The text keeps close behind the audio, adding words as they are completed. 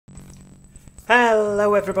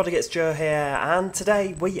Hello everybody, it's Joe here, and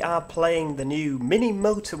today we are playing the new Mini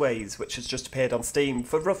Motorways, which has just appeared on Steam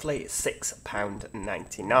for roughly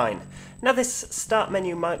 £6.99. Now this start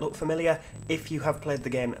menu might look familiar if you have played the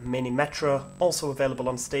game Mini Metro, also available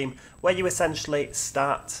on Steam, where you essentially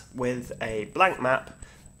start with a blank map.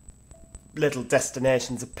 Little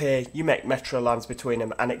destinations appear, you make metro lines between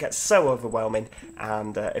them, and it gets so overwhelming,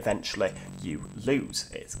 and eventually you lose.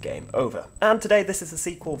 It's game over. And today this is a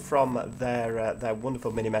sequel from their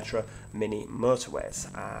wonderful Mini Metro, Mini Motorways,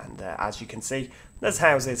 and as you can see, there's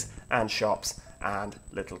houses and shops and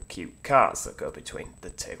little cute cars that go between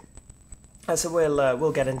the two. So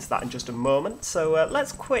we'll get into that in just a moment. So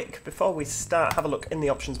let's before we start, have a look in the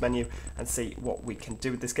options menu and see what we can do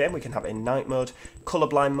with this game. We can have it in night mode,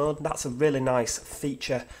 colourblind mode. That's a really nice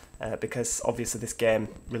feature because obviously this game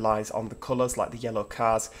relies on the colours, like the yellow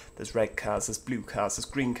cars. There's red cars, there's blue cars, there's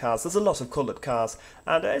green cars. There's a lot of coloured cars,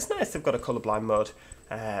 and it's nice they've got a colourblind mode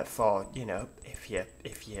for if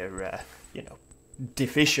you're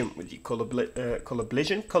deficient with your colour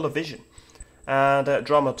vision. And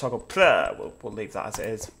draw mode toggle, we'll leave that as it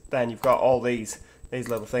is. Then you've got all these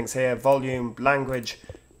little things here: volume, language,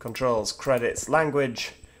 controls, credits,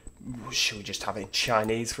 language. Should we just have it in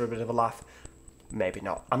Chinese for a bit of a laugh? Maybe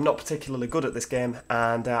not. I'm not particularly good at this game,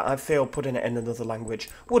 and I feel putting it in another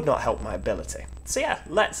language would not help my ability. So yeah,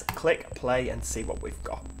 let's click play and see what we've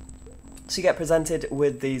got. So you get presented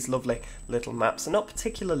with these lovely little maps. They're not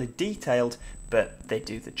particularly detailed, but they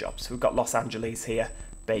do the job. So we've got Los Angeles here,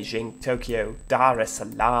 Beijing, Tokyo, Dar es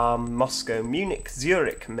Salaam, Moscow, Munich,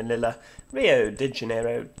 Zurich, Manila, Rio de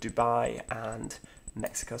Janeiro, Dubai, and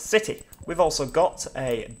Mexico City. We've also got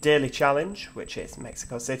a daily challenge, which is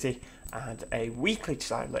Mexico City, and a weekly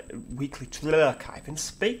challenge. I can't even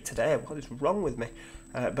speak today. What is wrong with me?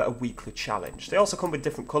 But a weekly challenge. They also come with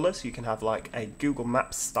different colours. You can have like a Google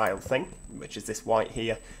Maps style thing, which is this white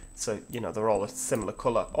here. So, they're all a similar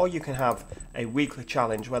colour. Or you can have a weekly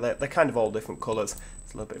challenge where they're kind of all different colours.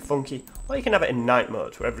 It's a little bit funky. Or you can have it in night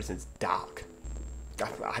mode where everything's dark.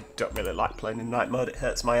 I don't really like playing in night mode, it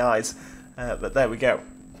hurts my eyes. But there we go.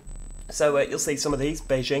 So you'll see some of these.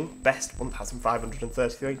 Beijing, best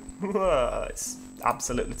 1,533. It's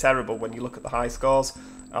absolutely terrible when you look at the high scores.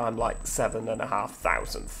 I'm like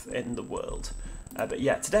 7,500th in the world. But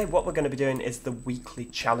yeah, today what we're going to be doing is the weekly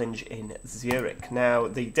challenge in Zurich. Now,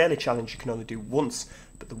 the daily challenge you can only do once,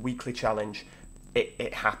 but the weekly challenge,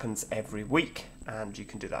 it happens every week, and you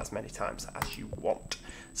can do that as many times as you want.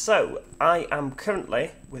 So, I am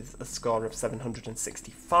currently with a score of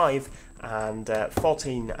 765 and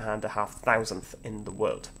 14,500th in the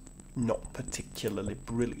world. Not particularly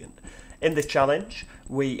brilliant. In this challenge,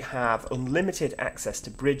 we have unlimited access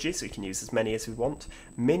to bridges, so we can use as many as we want.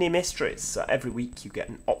 Mini mysteries, so every week you get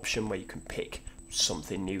an option where you can pick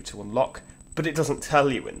something new to unlock, but it doesn't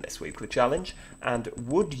tell you in this weekly challenge. And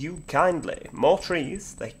would you kindly, more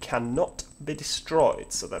trees, they cannot be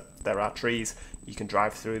destroyed, so that there are trees, you can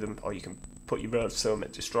drive through them, or you can put your road so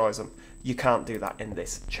it destroys them. You can't do that in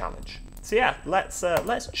this challenge. So yeah, let's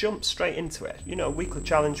jump straight into it. A weekly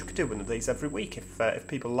challenge, we could do one of these every week if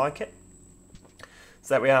people like it.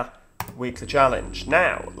 So there we are, weekly challenge.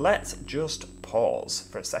 Now, let's just pause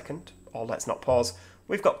for a second, or let's not pause.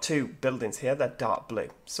 We've got two buildings here, they're dark blue.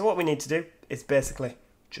 So what we need to do is basically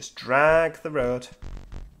just drag the road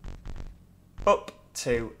up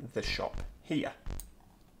to the shop here.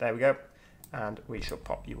 There we go. And we shall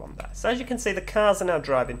pop you on there. So as you can see, the cars are now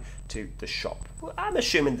driving to the shop. Well, I'm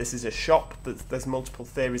assuming this is a shop, but there's multiple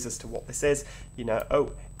theories as to what this is.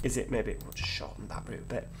 Is it maybe, we'll just shorten that route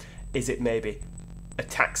a bit. Is it maybe a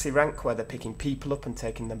taxi rank where they're picking people up and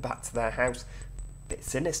taking them back to their house? Bit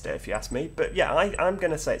sinister if you ask me, but yeah, I'm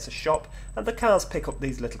going to say it's a shop, and the cars pick up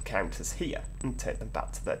these little counters here and take them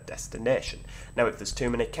back to their destination. Now, if there's too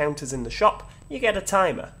many counters in the shop, you get a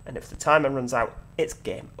timer, and if the timer runs out, it's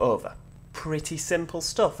game over. Pretty simple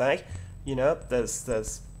stuff, eh?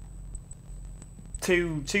 There's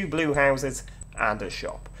two blue houses and a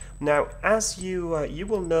shop. Now, as you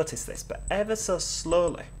will notice this, but ever so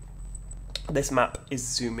slowly, this map is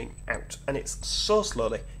zooming out, and it's so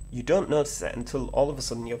slowly you don't notice it until all of a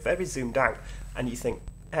sudden you're very zoomed out and you think,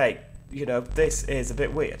 hey, this is a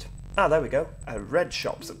bit weird. Ah, there we go, a red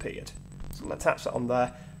shop's appeared. So we'll attach that on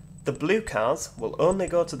there. The blue cars will only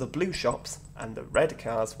go to the blue shops, and the red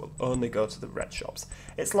cars will only go to the red shops.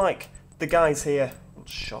 It's like the guys here, we'll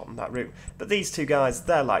shorten that route, but these two guys,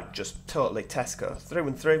 they're like just totally Tesco, through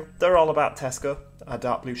and through. They're all about Tesco, a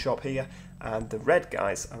dark blue shop here, and the red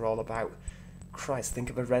guys are all about, Christ, think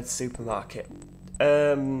of a red supermarket.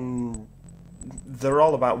 They're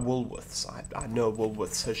all about Woolworths. I know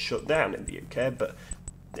Woolworths has shut down in the UK, but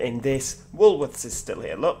in this, Woolworths is still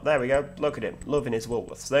here. Look, there we go. Look at him, loving his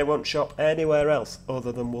Woolworths. They won't shop anywhere else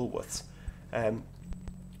other than Woolworths.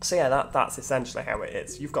 So yeah, that's essentially how it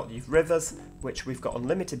is. You've got these rivers, which we've got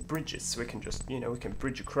unlimited bridges, so we can just, we can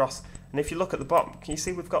bridge across. And if you look at the bottom, can you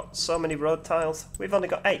see we've got so many road tiles? We've only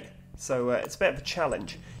got 8, so it's a bit of a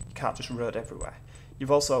challenge. You can't just road everywhere.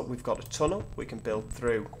 We've got a tunnel we can build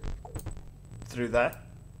through there.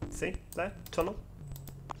 See, there, tunnel.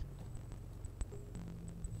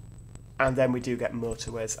 And then we do get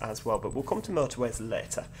motorways as well, but we'll come to motorways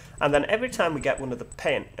later. And then every time we get one of the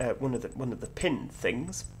pin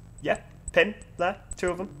things, yeah, pin there, 2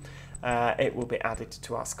 of them, it will be added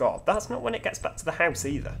to our score. That's not when it gets back to the house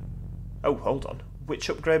either. Oh, hold on. Which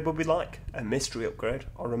upgrade would we like? A mystery upgrade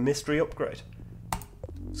or a mystery upgrade?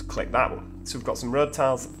 Let's click that one. So we've got some road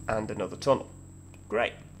tiles and another tunnel.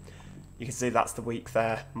 Great. You can see that's the week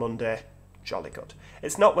there, Monday. Jolly good.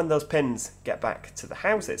 It's not when those pins get back to the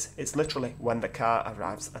houses, it's literally when the car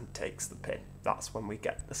arrives and takes the pin. That's when we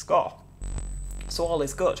get the score. So all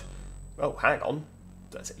is good. Oh, hang on.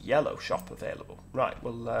 There's a yellow shop available. Right,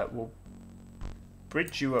 we'll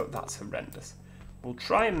bridge you up. That's horrendous. We'll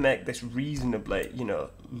try and make this reasonably,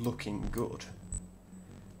 looking good.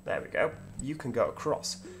 There we go. You can go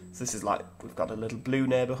across. So this is like, we've got a little blue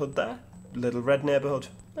neighbourhood there, little red neighbourhood,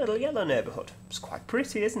 little yellow neighbourhood. It's quite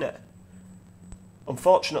pretty, isn't it?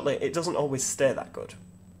 Unfortunately, it doesn't always stay that good,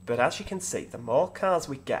 but as you can see, the more cars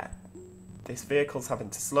we get, this vehicle's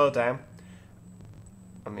having to slow down.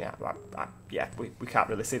 We can't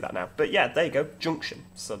really see that now, but yeah, there you go, junction.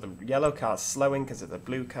 So the yellow car's slowing because of the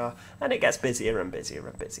blue car, and it gets busier and busier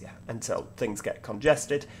and busier until things get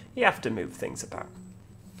congested. You have to move things about.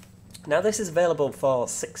 Now this is available for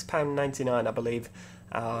 £6.99, I believe,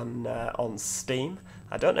 on Steam.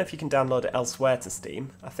 I don't know if you can download it elsewhere to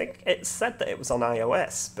Steam. I think it said that it was on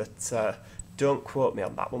iOS, but don't quote me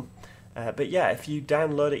on that one. But yeah, if you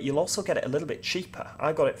download it, you'll also get it a little bit cheaper.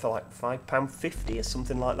 I got it for like £5.50 or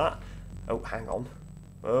something like that. Oh, hang on.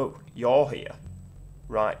 Oh, you're here.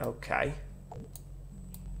 Right, okay.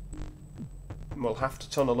 We'll have to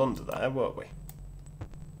tunnel under there, won't we?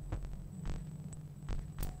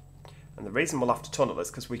 And the reason we'll have to tunnel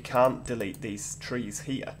is because we can't delete these trees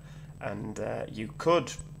here. And you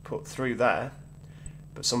could put through there,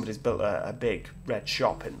 but somebody's built a big red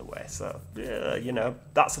shop in the way, so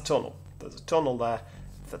that's a tunnel. There's a tunnel there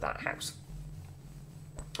for that house.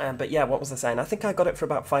 But yeah, what was I saying? I think I got it for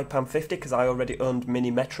about £5.50 because I already owned Mini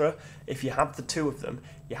Metro. If you have the 2 of them,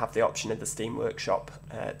 you have the option in the Steam Workshop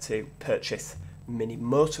to purchase Mini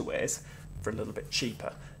Motorways for a little bit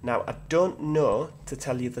cheaper. Now, I don't know, to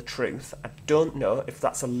tell you the truth, I don't know if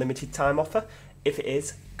that's a limited time offer. If it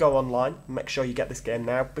is, go online, make sure you get this game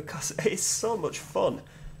now, because it is so much fun.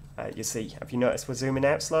 You see, have you noticed we're zooming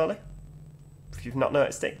out slowly? If you've not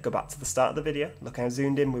noticed it, go back to the start of the video, look how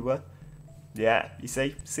zoomed in we were. Yeah, you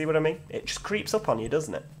see what I mean? It just creeps up on you,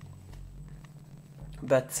 doesn't it?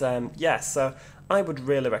 But yeah, so I would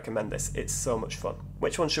really recommend this, it's so much fun.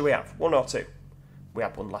 Which one should we have, 1 or 2? We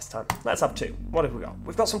had 1 last time, let's have 2. What have we got?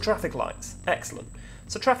 We've got some traffic lights, excellent.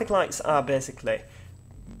 So traffic lights are basically,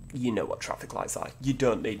 you know what traffic lights are. You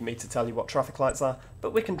don't need me to tell you what traffic lights are,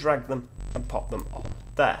 but we can drag them and pop them on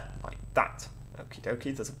there, like that. Okie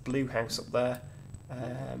dokie, there's a blue house up there.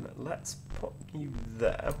 Let's put you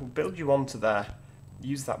there. We'll build you onto there.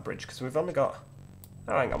 Use that bridge, because we've only got...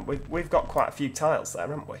 Oh, hang on, we've got quite a few tiles there,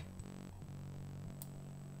 haven't we?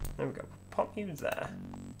 There we go. Pop you there.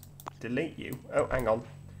 Delete you. Oh, hang on.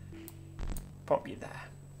 Pop you there.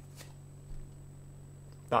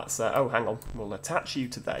 That's, oh, hang on, we'll attach you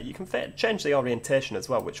to there. You can change the orientation as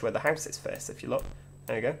well, which way the houses face, if you look.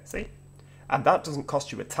 There you go, see? And that doesn't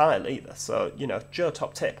cost you a tile either, so, Joe,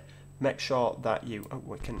 top tip, make sure that you... Oh,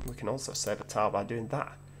 we can also save a tile by doing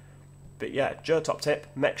that. But yeah, Joe, top tip,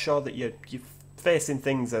 make sure that you're facing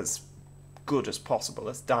things as good as possible,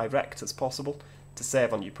 as direct as possible, to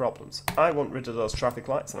save on your problems. I want rid of those traffic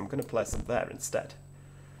lights, and I'm going to place them there instead.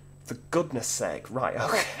 For goodness sake, right,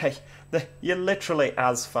 okay. You're literally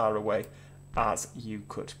as far away as you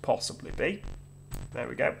could possibly be. There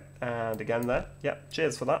we go. And again there. Yep,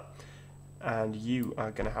 cheers for that. And you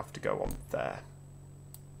are going to have to go on there.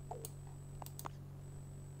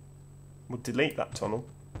 We'll delete that tunnel.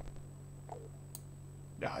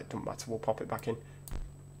 Yeah, it doesn't matter, we'll pop it back in.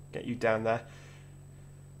 Get you down there.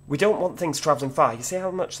 We don't want things travelling far. You see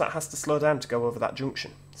how much that has to slow down to go over that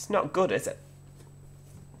junction? It's not good, is it?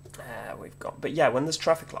 We've got, but yeah, when there's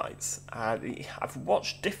traffic lights, I've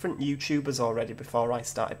watched different YouTubers already before I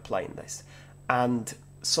started playing this, and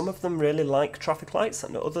some of them really like traffic lights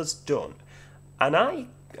and others don't. And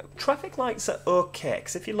traffic lights are okay,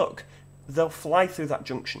 because if you look, they'll fly through that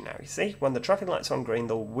junction now. You see, when the traffic lights are on green,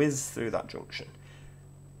 they'll whiz through that junction.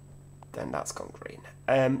 Then that's gone green.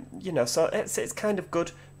 You know, so it's kind of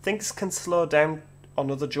good. Things can slow down on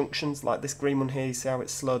other junctions, like this green one here. You see how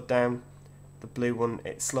it's slowed down? The blue one,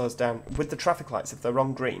 it slows down. With the traffic lights, if they're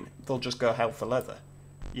on green, they'll just go hell for leather.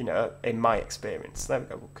 You know, in my experience. There we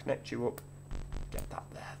go, we'll connect you up. Get that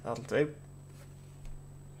there, that'll do.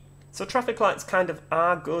 So traffic lights kind of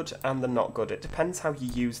are good and they're not good. It depends how you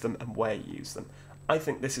use them and where you use them. I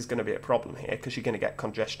think this is going to be a problem here because you're going to get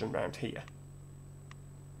congestion around here.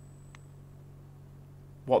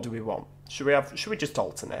 What do we want? Should we just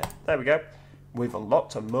alternate? There we go. We've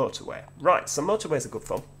unlocked a motorway. Right, so motorways are good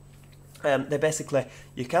fun. They basically,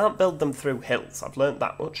 you can't build them through hills, I've learnt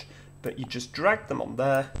that much, but you just drag them on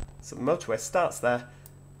there. So the motorway starts there,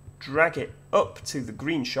 drag it up to the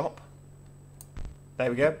green shop. There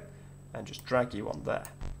we go. And just drag you on there.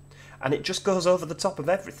 And it just goes over the top of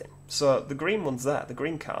everything. So the green ones there, the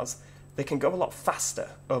green cars, they can go a lot faster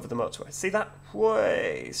over the motorway. See that?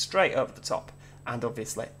 Way straight over the top. And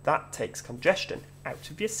obviously that takes congestion out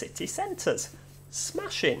of your city centres.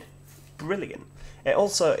 Smashing. Brilliant. It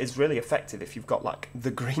also is really effective if you've got like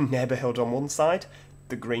the green neighbourhood on one side,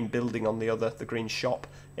 the green building on the other, the green shop.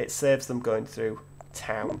 It saves them going through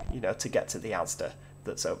town, you know, to get to the Asda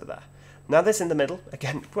that's over there. Now this in the middle,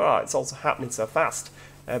 again, well, it's also happening so fast,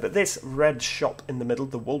 but this red shop in the middle,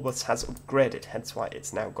 the Woolworths has upgraded, hence why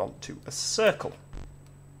it's now gone to a circle.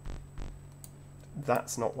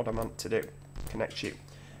 That's not what I meant to do. Connect you.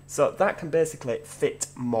 So that can basically fit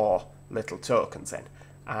more little tokens in.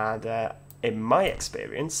 And in my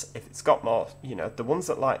experience, if it's got more, you know, the ones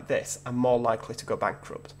that like this are more likely to go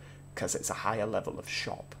bankrupt because it's a higher level of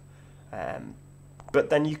shop. But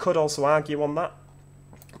then you could also argue on that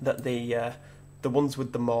the ones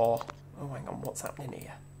with the more... Oh, hang on, what's happening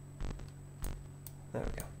here? There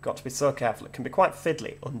we go. Got to be so careful. It can be quite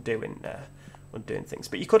fiddly undoing things.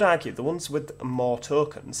 But you could argue the ones with more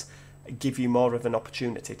tokens give you more of an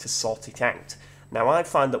opportunity to sort it out. Now, I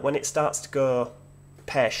find that when it starts to go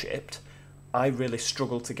pear-shaped, I really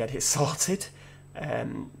struggle to get it sorted.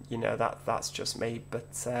 You know, that's just me.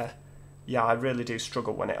 But yeah, I really do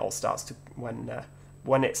struggle when it all starts to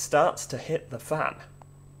when it starts to hit the fan.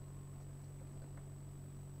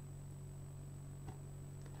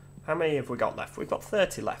 How many have we got left? We've got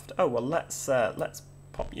 30 left. Oh well, let's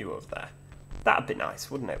pop you over there. That'd be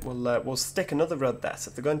nice, wouldn't it? We'll stick another road there. So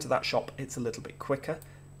if they're going to that shop, it's a little bit quicker,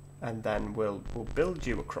 and then we'll build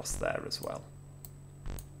you across there as well.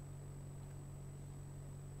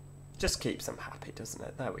 Just keeps them happy, doesn't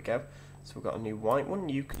it? There we go. So we've got a new white one.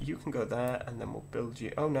 You can go there, and then we'll build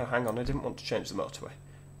you. Oh no, hang on. I didn't want to change the motorway.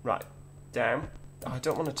 Right, down. Oh, I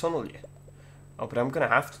don't want to tunnel you. Oh, but I'm going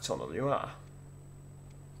to have to tunnel you, are?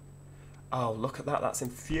 Oh, look at that. That's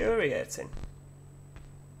infuriating.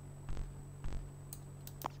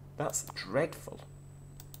 That's dreadful.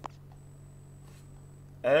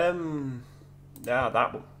 Yeah,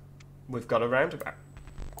 that one. We've got a roundabout.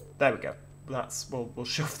 There we go. We'll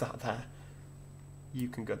shove that there. You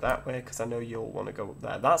can go that way because I know you'll want to go up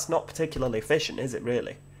there. That's not particularly efficient, is it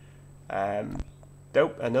really?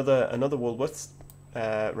 Nope. Another Woolworths.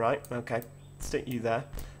 Right. Okay. Stick you there.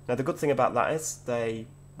 Now the good thing about that is they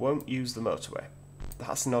won't use the motorway.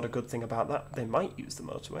 That's not a good thing about that. They might use the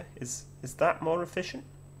motorway. Is that more efficient?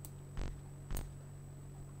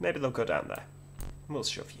 Maybe they'll go down there. We'll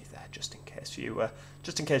shove you there just in case you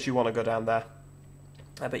want to go down there.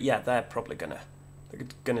 But yeah, they're probably gonna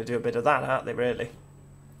do a bit of that, aren't they? Really.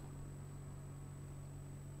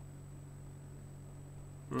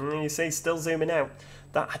 You see, still zooming out.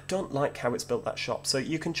 That I don't like how it's built, that shop. So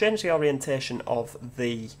you can change the orientation of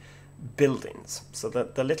the buildings, so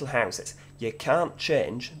that the little houses. You can't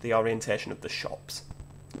change the orientation of the shops.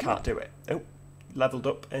 Can't do it. Oh, leveled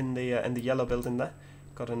up in the yellow building there.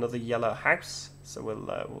 Got another yellow house, so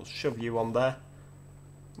we'll shove you on there.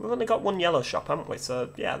 We've only got one yellow shop, haven't we? So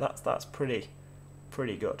yeah, that's pretty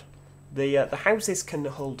good. The houses can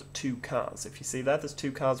hold 2 cars. If you see there's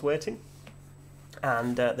 2 cars waiting,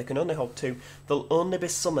 and they can only hold 2. They'll only be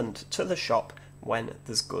summoned to the shop when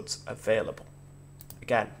there's goods available.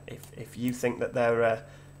 Again, if you think that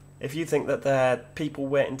they're people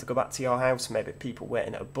waiting to go back to your house, maybe people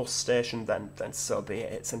waiting at a bus station, then so be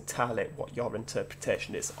it. It's entirely what your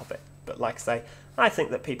interpretation is of it. But like I say, I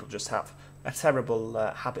think that people just have a terrible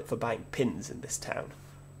habit for buying pins in this town.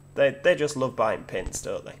 They just love buying pins,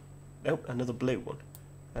 don't they? Oh, another blue one.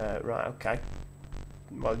 Right, okay.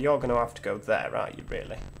 Well, you're going to have to go there, aren't you,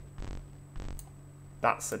 really?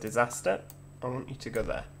 That's a disaster. I want you to go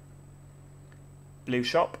there. Blue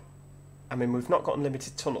shop. I mean, we've not got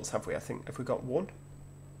unlimited tunnels, have we? I think, have we got 1?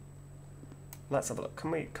 let's have a look.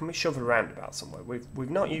 Can we shove a roundabout somewhere? We've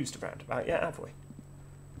not used a roundabout yet, have we?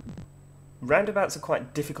 Roundabouts are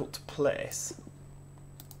quite difficult to place.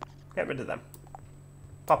 Get rid of them.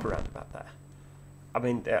 Pop a roundabout there. I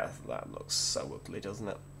mean, yeah, that looks so ugly, doesn't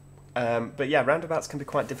it? But yeah, roundabouts can be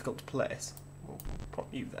quite difficult to place. We'll pop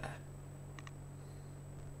you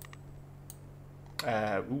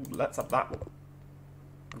there. Ooh, let's have that one.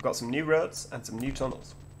 We've got some new roads and some new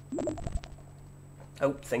tunnels.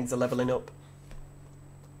 Oh, things are levelling up.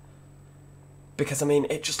 Because, I mean,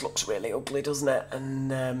 it just looks really ugly, doesn't it?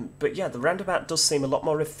 And but yeah, the roundabout does seem a lot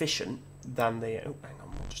more efficient than the... Oh, hang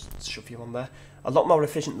on, we'll just shove you on there. A lot more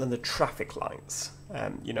efficient than the traffic lights.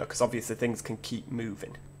 You know, because obviously things can keep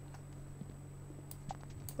moving.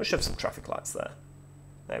 We'll shove some traffic lights there.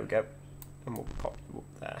 There we go. And we'll pop you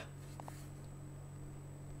up there.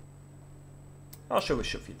 I'll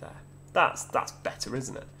shove you there. That's better,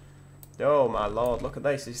 isn't it? Oh my lord, look at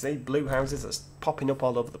this. You see blue houses are popping up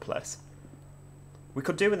all over the place. We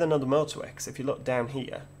could do with another motorway, because if you look down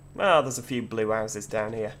here... Well, there's a few blue houses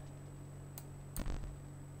down here.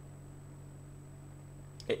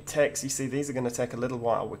 It takes... You see, these are going to take a little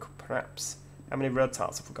while. We could perhaps... How many road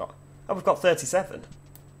tiles have we got? Oh, we've got 37.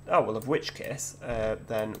 Oh, well, of which case,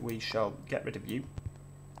 then we shall get rid of you.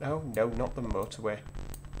 Oh, no, not the motorway.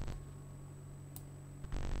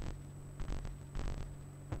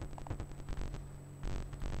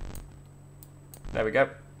 There we go.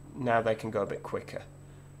 Now they can go a bit quicker.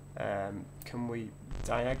 Can we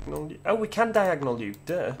diagonal you? Oh, we can diagonal you.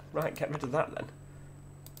 Duh. Right, get rid of that then.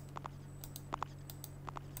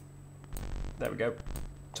 There we go.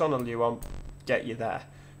 Tunnel you on. Get you there.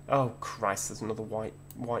 Oh, Christ, there's another white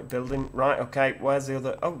building. Right, okay. Where's the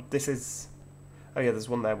other? Oh, this is... Oh, yeah, there's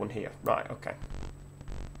one there, one here. Right, okay.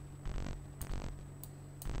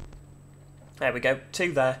 There we go.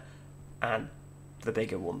 2 there. And the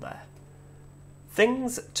bigger one there.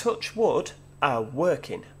 Things, touch wood, are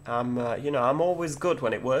working. You know, I'm always good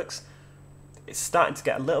when it works. It's starting to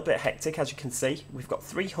get a little bit hectic, as you can see. We've got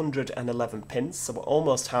 311 pins, so we're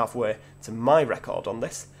almost halfway to my record on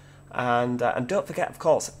this. And don't forget, of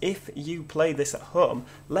course, if you play this at home,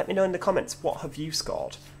 let me know in the comments, what have you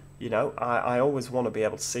scored? You know, I always want to be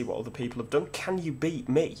able to see what other people have done. Can you beat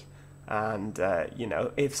me? And, you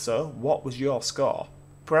know, if so, what was your score?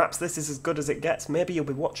 Perhaps this is as good as it gets. Maybe you'll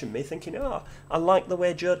be watching me thinking, oh, I like the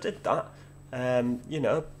way Joe did that. You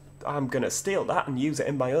know, I'm going to steal that and use it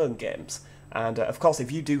in my own games. And, of course, if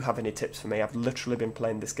you do have any tips for me, I've literally been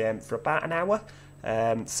playing this game for about an hour.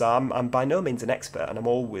 So I'm by no means an expert, and I'm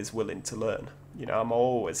always willing to learn. You know, I'm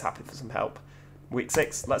always happy for some help. Week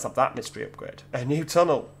 6, let's have that mystery upgrade. A new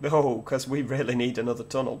tunnel. Oh, because we really need another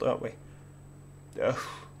tunnel, don't we? Oh.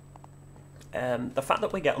 The fact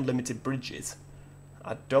that we get unlimited bridges...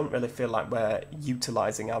 I don't really feel like we're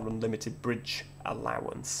utilising our unlimited bridge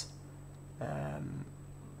allowance.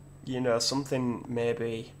 You know, something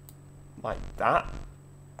maybe like that.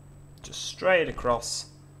 Just straight across.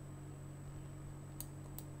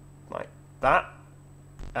 Like that.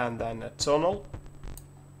 And then a tunnel.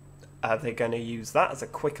 Are they going to use that as a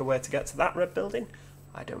quicker way to get to that red building?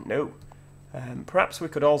 I don't know. Perhaps we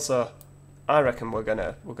could also... I reckon we're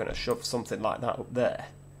gonna shove something like that up there.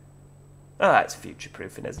 Ah, it's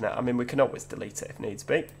future-proofing, isn't it? I mean, we can always delete it if needs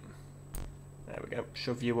be. There we go.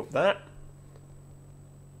 Shove you up there.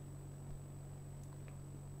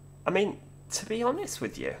 I mean, to be honest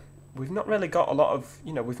with you, we've not really got a lot of...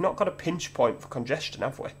 You know, we've not got a pinch point for congestion,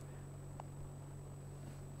 have we?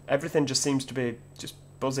 Everything just seems to be just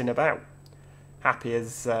buzzing about. Happy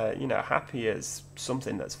as, you know, happy as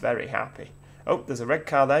something that's very happy. Oh, there's a red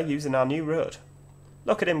car there using our new road.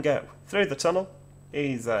 Look at him go. Through the tunnel.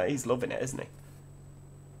 He's loving it, isn't he?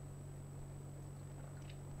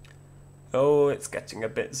 Oh, it's getting a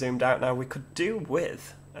bit zoomed out now. We could do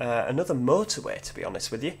with another motorway, to be honest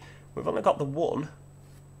with you. We've only got the one.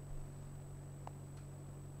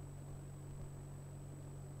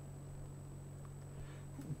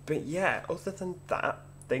 But yeah, other than that,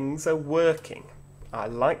 things are working. I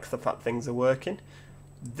like the fact things are working.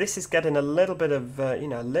 This is getting a little bit of, you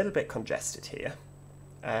know, a little bit congested here.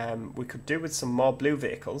 We could do with some more blue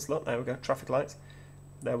vehicles. Look, there we go, traffic lights.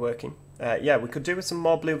 They're working. Yeah, we could do with some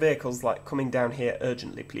more blue vehicles, like coming down here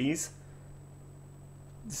urgently, please.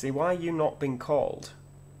 See, why are you not being called?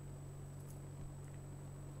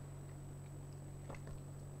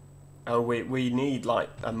 Oh, we need, like,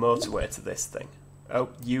 a motorway to this thing. Oh,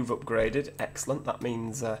 you've upgraded. Excellent. That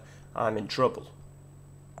means I'm in trouble.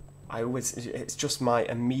 It's just my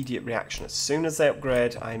immediate reaction. As soon as they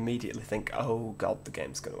upgrade, I immediately think, oh god, the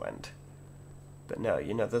game's going to end. But no,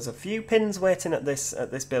 you know, there's a few pins waiting at this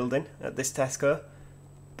building, at this Tesco.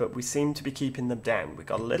 but we seem to be keeping them down. We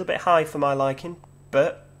got a little bit high for my liking,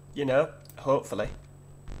 but, you know, hopefully.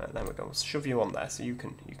 Right, there we go. We'll shove you on there so you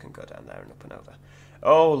can go down there and up and over.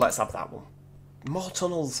 Oh, let's have that one. More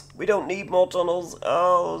tunnels. We don't need more tunnels.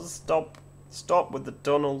 Oh, stop. Stop with the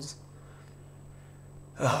tunnels.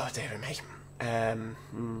 Oh, dear me.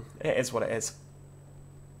 It is what it is.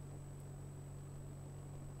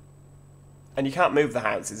 And you can't move the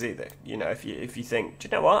houses either. You know, if you think, do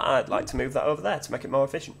you know what, I'd like to move that over there to make it more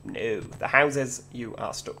efficient. No, the houses, you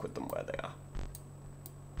are stuck with them where they are.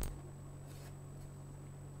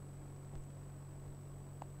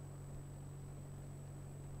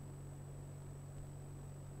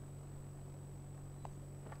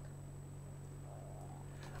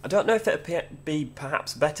 I don't know if it'd be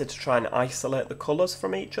perhaps better to try and isolate the colours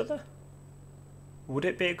from each other. Would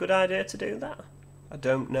it be a good idea to do that? I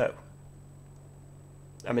don't know.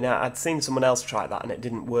 I mean, I'd seen someone else try that and it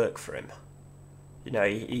didn't work for him. You know,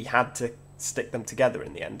 he had to stick them together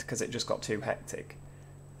in the end because it just got too hectic.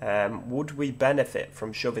 Would we benefit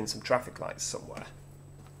from shoving some traffic lights somewhere?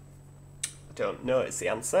 I don't know, it's the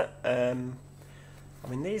answer. I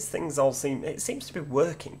mean, these things all it seems to be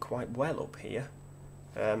working quite well up here.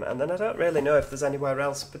 And then I don't really know if there's anywhere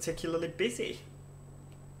else particularly busy.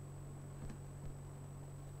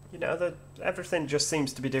 You know, everything just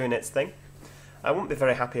seems to be doing its thing. I wouldn't be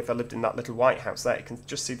very happy if I lived in that little white house there. You can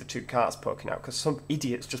just see the two cars poking out because some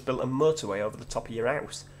idiot's just built a motorway over the top of your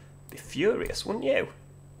house. Be furious, wouldn't you?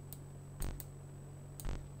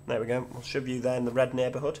 There we go. We'll shove you there in the red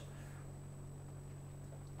neighbourhood.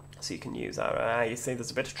 So you can use our... you see there's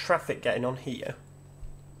a bit of traffic getting on here.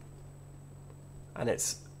 And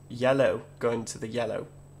it's yellow going to the yellow.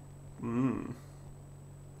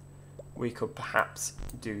 We could perhaps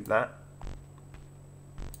do that.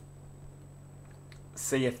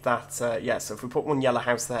 See if that... yeah, so if we put one yellow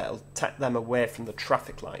house there, it'll take them away from the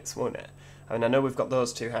traffic lights, won't it? I mean, I know we've got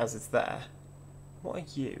those two houses there. What are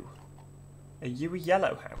you? Are you a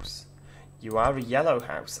yellow house? You are a yellow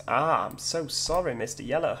house. Ah, I'm so sorry, Mr.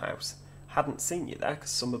 Yellow House. Hadn't seen you there because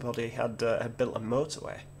somebody had built a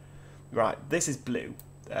motorway. Right, this is blue,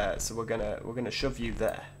 so we're gonna shove you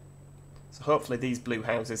there. So hopefully these blue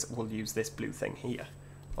houses will use this blue thing here,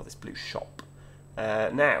 or this blue shop.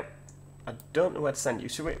 Now, I don't know where to send you.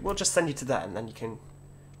 So we'll just send you to there, and then you can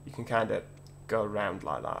kind of go around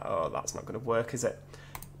like that. Oh, that's not going to work, is it?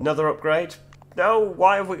 Another upgrade? No,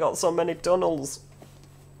 why have we got so many tunnels?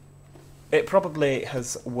 It probably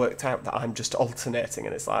has worked out that I'm just alternating,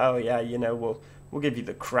 and it's like, oh yeah, you know, we'll give you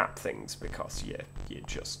the crap things because you're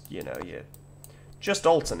just, you know, you're just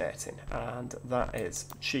alternating, and that is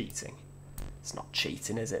cheating. It's not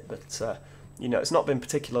cheating, is it? But you know, it's not been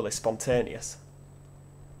particularly spontaneous.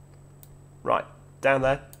 Right, down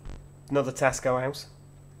there, another Tesco house.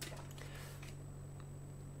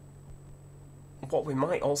 What we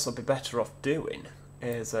might also be better off doing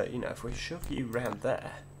is, you know, if we shove you round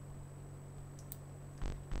there.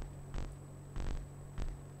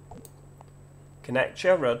 Connect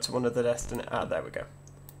your road to one of the destinations. Ah, there we go.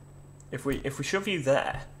 If we shove you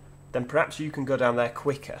there, then perhaps you can go down there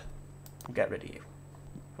quicker and get rid of you.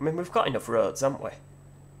 I mean, we've got enough roads, haven't we?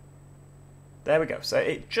 There we go. So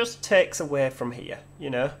it just takes away from here, you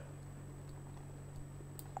know.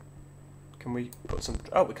 Can we put some...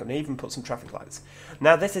 Oh, we can even put some traffic lights.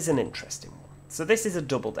 Now, this is an interesting one. So this is a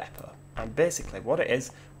double depot. And basically what it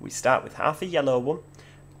is, we start with half a yellow one,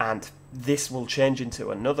 and this will change into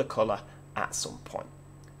another colour at some point.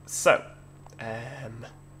 So,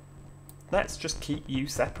 let's just keep you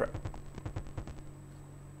separate.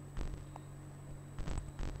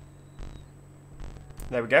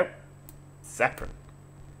 There we go. Separate.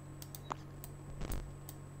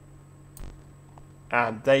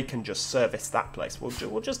 And they can just service that place.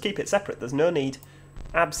 We'll just keep it separate. There's no need,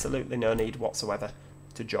 absolutely no need whatsoever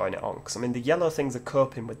to join it on. Because, I mean, the yellow things are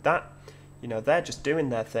coping with that. You know, they're just doing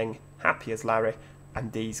their thing, happy as Larry,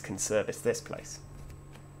 and these can service this place.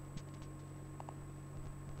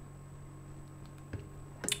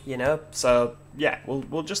 You know, so, yeah,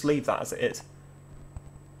 we'll just leave that as it is.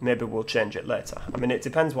 Maybe we'll change it later. I mean, it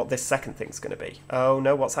depends what this second thing's going to be. Oh,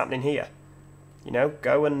 no, what's happening here? You know,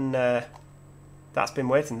 go and... that's been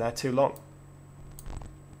waiting there too long.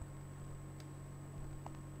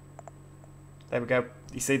 There we go.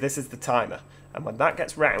 You see, this is the timer. And when that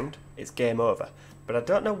gets round, it's game over. But I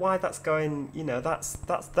don't know why that's going, you know, that's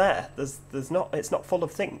there. There's not, it's not full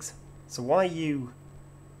of things. So why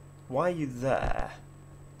are you there?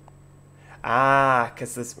 Ah,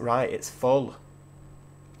 because there's, right, it's full.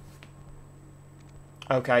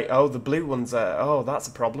 Okay, oh, the blue ones are, oh, that's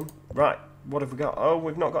a problem. Right, what have we got? Oh,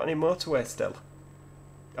 we've not got any motorway still.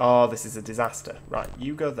 Oh, this is a disaster. Right,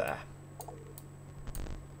 you go there.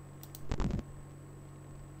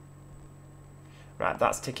 Right,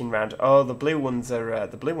 that's ticking round. Oh, the blue ones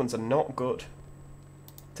are not good.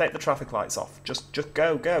 Take the traffic lights off. Just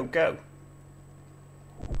go, go, go.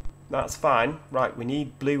 That's fine. Right, we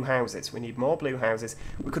need blue houses. We need more blue houses.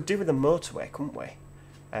 We could do with a motorway, couldn't we?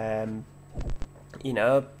 You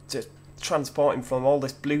know, just transporting from all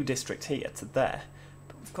this blue district here to there.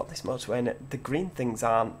 But we've got this motorway and the green things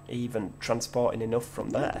aren't even transporting enough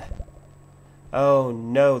from there. Oh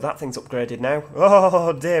no, that thing's upgraded now.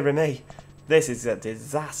 Oh dear me. This is a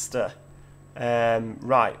disaster.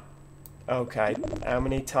 Right. Okay. How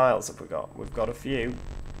many tiles have we got? We've got a few.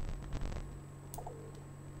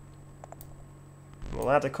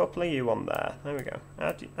 We'll add a couple of you on there. There we go.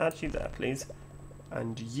 Add you there, please.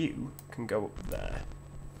 And you can go up there.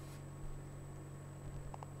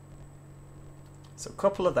 So a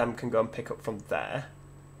couple of them can go and pick up from there.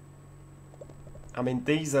 I mean,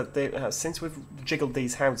 these are since we've jiggled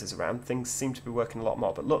these houses around, things seem to be working a lot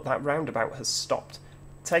more. But look, that roundabout has stopped.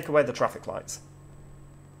 Take away the traffic lights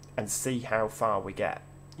and see how far we get.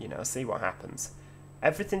 You know, see what happens.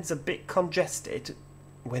 Everything's a bit congested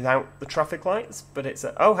without the traffic lights, but it's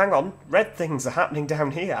a... Oh, hang on. Red things are happening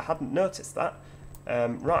down here. I hadn't noticed that.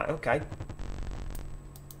 Right, okay.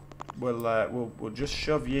 We'll just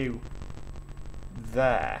shove you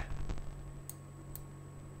there.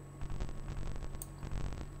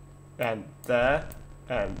 And there,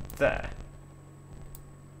 and there.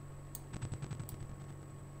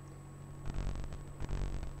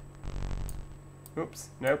 Oops,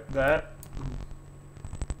 nope, there.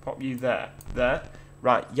 Pop you there, there.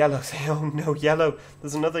 Right, yellow. Oh no, yellow.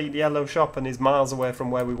 There's another yellow shop and he's miles away from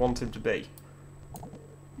where we want him to be.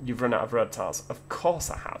 You've run out of road tiles. Of course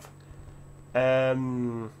I have.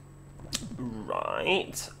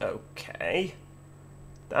 Right, okay.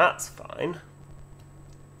 That's fine.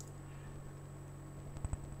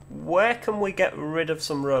 Where can we get rid of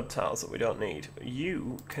some road tiles that we don't need?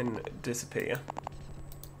 You can disappear.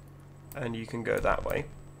 And you can go that way.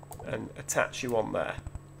 And attach you on there.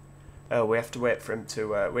 Oh, we have to wait for him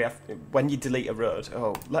to... when you delete a road...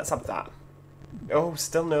 Oh, let's have that. Oh,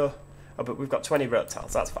 still no... Oh, but we've got 20 road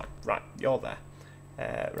tiles. That's fine. Right, you're there.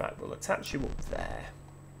 Right, we'll attach you up there.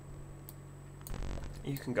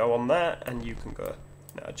 You can go on there, and you can go...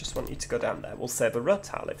 No, I just want you to go down there. We'll save a road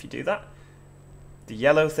tile if you do that. The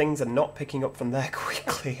yellow things are not picking up from there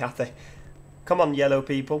quickly, are they? Come on, yellow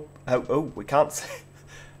people. Oh, we can't say...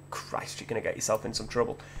 Christ, you're going to get yourself in some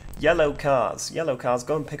trouble. Yellow cars,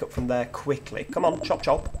 go and pick up from there quickly. Come on, chop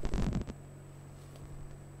chop.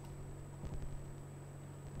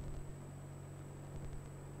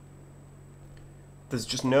 There's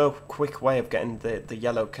just no quick way of getting the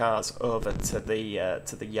yellow cars over to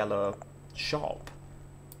the yellow shop.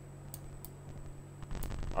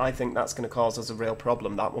 I think that's going to cause us a real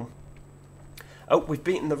problem, that one. Oh, we've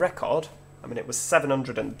beaten the record. I mean, it was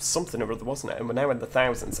 700 and something or other, wasn't it? And we're now in the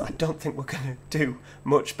thousands. I don't think we're going to do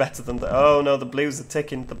much better than that. Oh, no, the blues are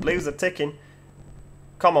ticking. The blues are ticking.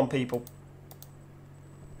 Come on, people.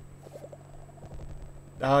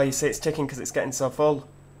 Oh, you see, it's ticking because it's getting so full.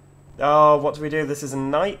 Oh, what do we do? This is a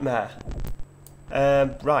nightmare.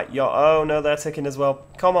 Right, oh, no, they're ticking as well.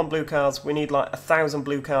 Come on, blue cars. We need, like, 1,000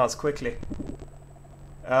 blue cars, quickly.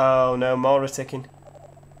 Oh, no, more are ticking.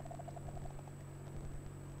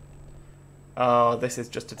 Oh, this is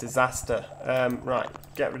just a disaster. Right,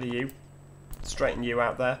 get rid of you. Straighten you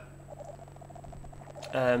out there.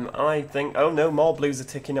 I think... Oh no, more blues are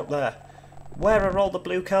ticking up there. Where are all the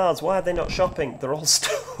blue cars? Why are they not shopping? They're all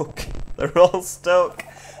stuck. They're all stuck.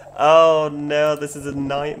 Oh no, this is a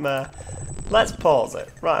nightmare. Let's pause it.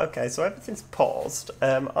 Right, okay, so everything's paused.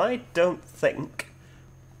 I don't think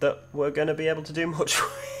that we're going to be able to do much.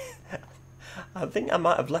 I think I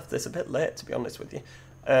might have left this a bit late, to be honest with you.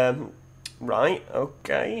 Right,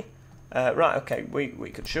 okay. Right, okay, we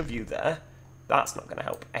could shove you there. That's not going to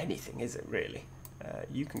help anything, is it, really?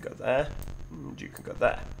 You can go there, and you can go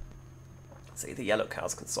there. See, the yellow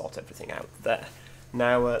cars can sort everything out there.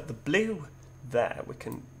 Now, the blue there, we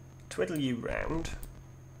can twiddle you round.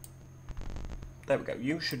 There we go.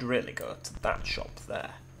 You should really go to that shop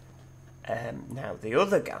there. Now, the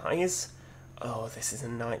other guys... Oh, this is a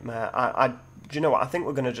nightmare. Do you know what? I think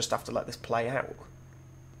we're going to just have to let this play out.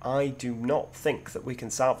 I do not think that we can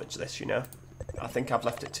salvage this, you know. I think I've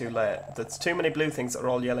left it too late. There's too many blue things that are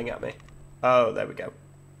all yelling at me. Oh, there we go.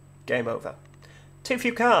 Game over. Too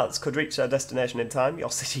few cars could reach their destination in time. Your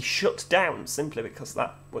city shut down simply because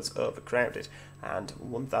that was overcrowded. And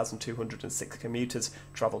 1,206 commuters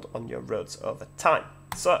travelled on your roads over time.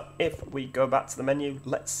 So if we go back to the menu,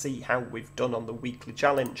 let's see how we've done on the weekly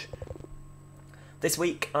challenge. This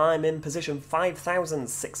week I'm in position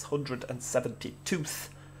 5,672th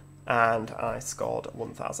and I scored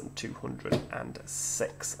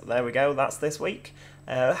 1,206. There we go, that's this week.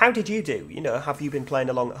 How did you do? You know, have you been playing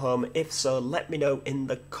along at home? If so, let me know in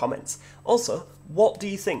the comments. Also, what do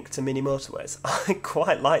you think to Mini Motorways? I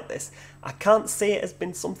quite like this. I can't see it as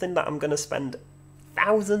being something that I'm going to spend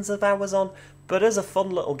thousands of hours on, but as a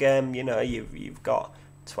fun little game, you know, you've got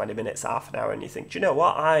 20 minutes, half an hour, and you think, do you know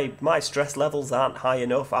what, my stress levels aren't high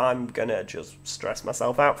enough, I'm gonna just stress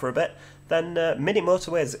myself out for a bit, then Mini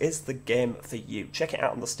Motorways is the game for you. Check it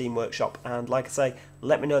out on the Steam Workshop, and like I say,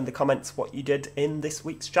 let me know in the comments what you did in this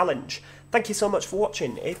week's challenge. Thank you so much for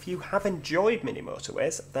watching. If you have enjoyed Mini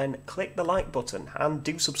Motorways, then click the like button and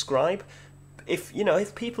do subscribe. If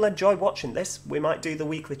people enjoy watching this, we might do the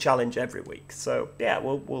weekly challenge every week. So yeah,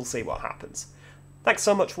 we'll see what happens. Thanks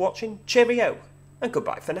so much for watching. Cheerio, and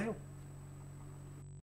goodbye for now.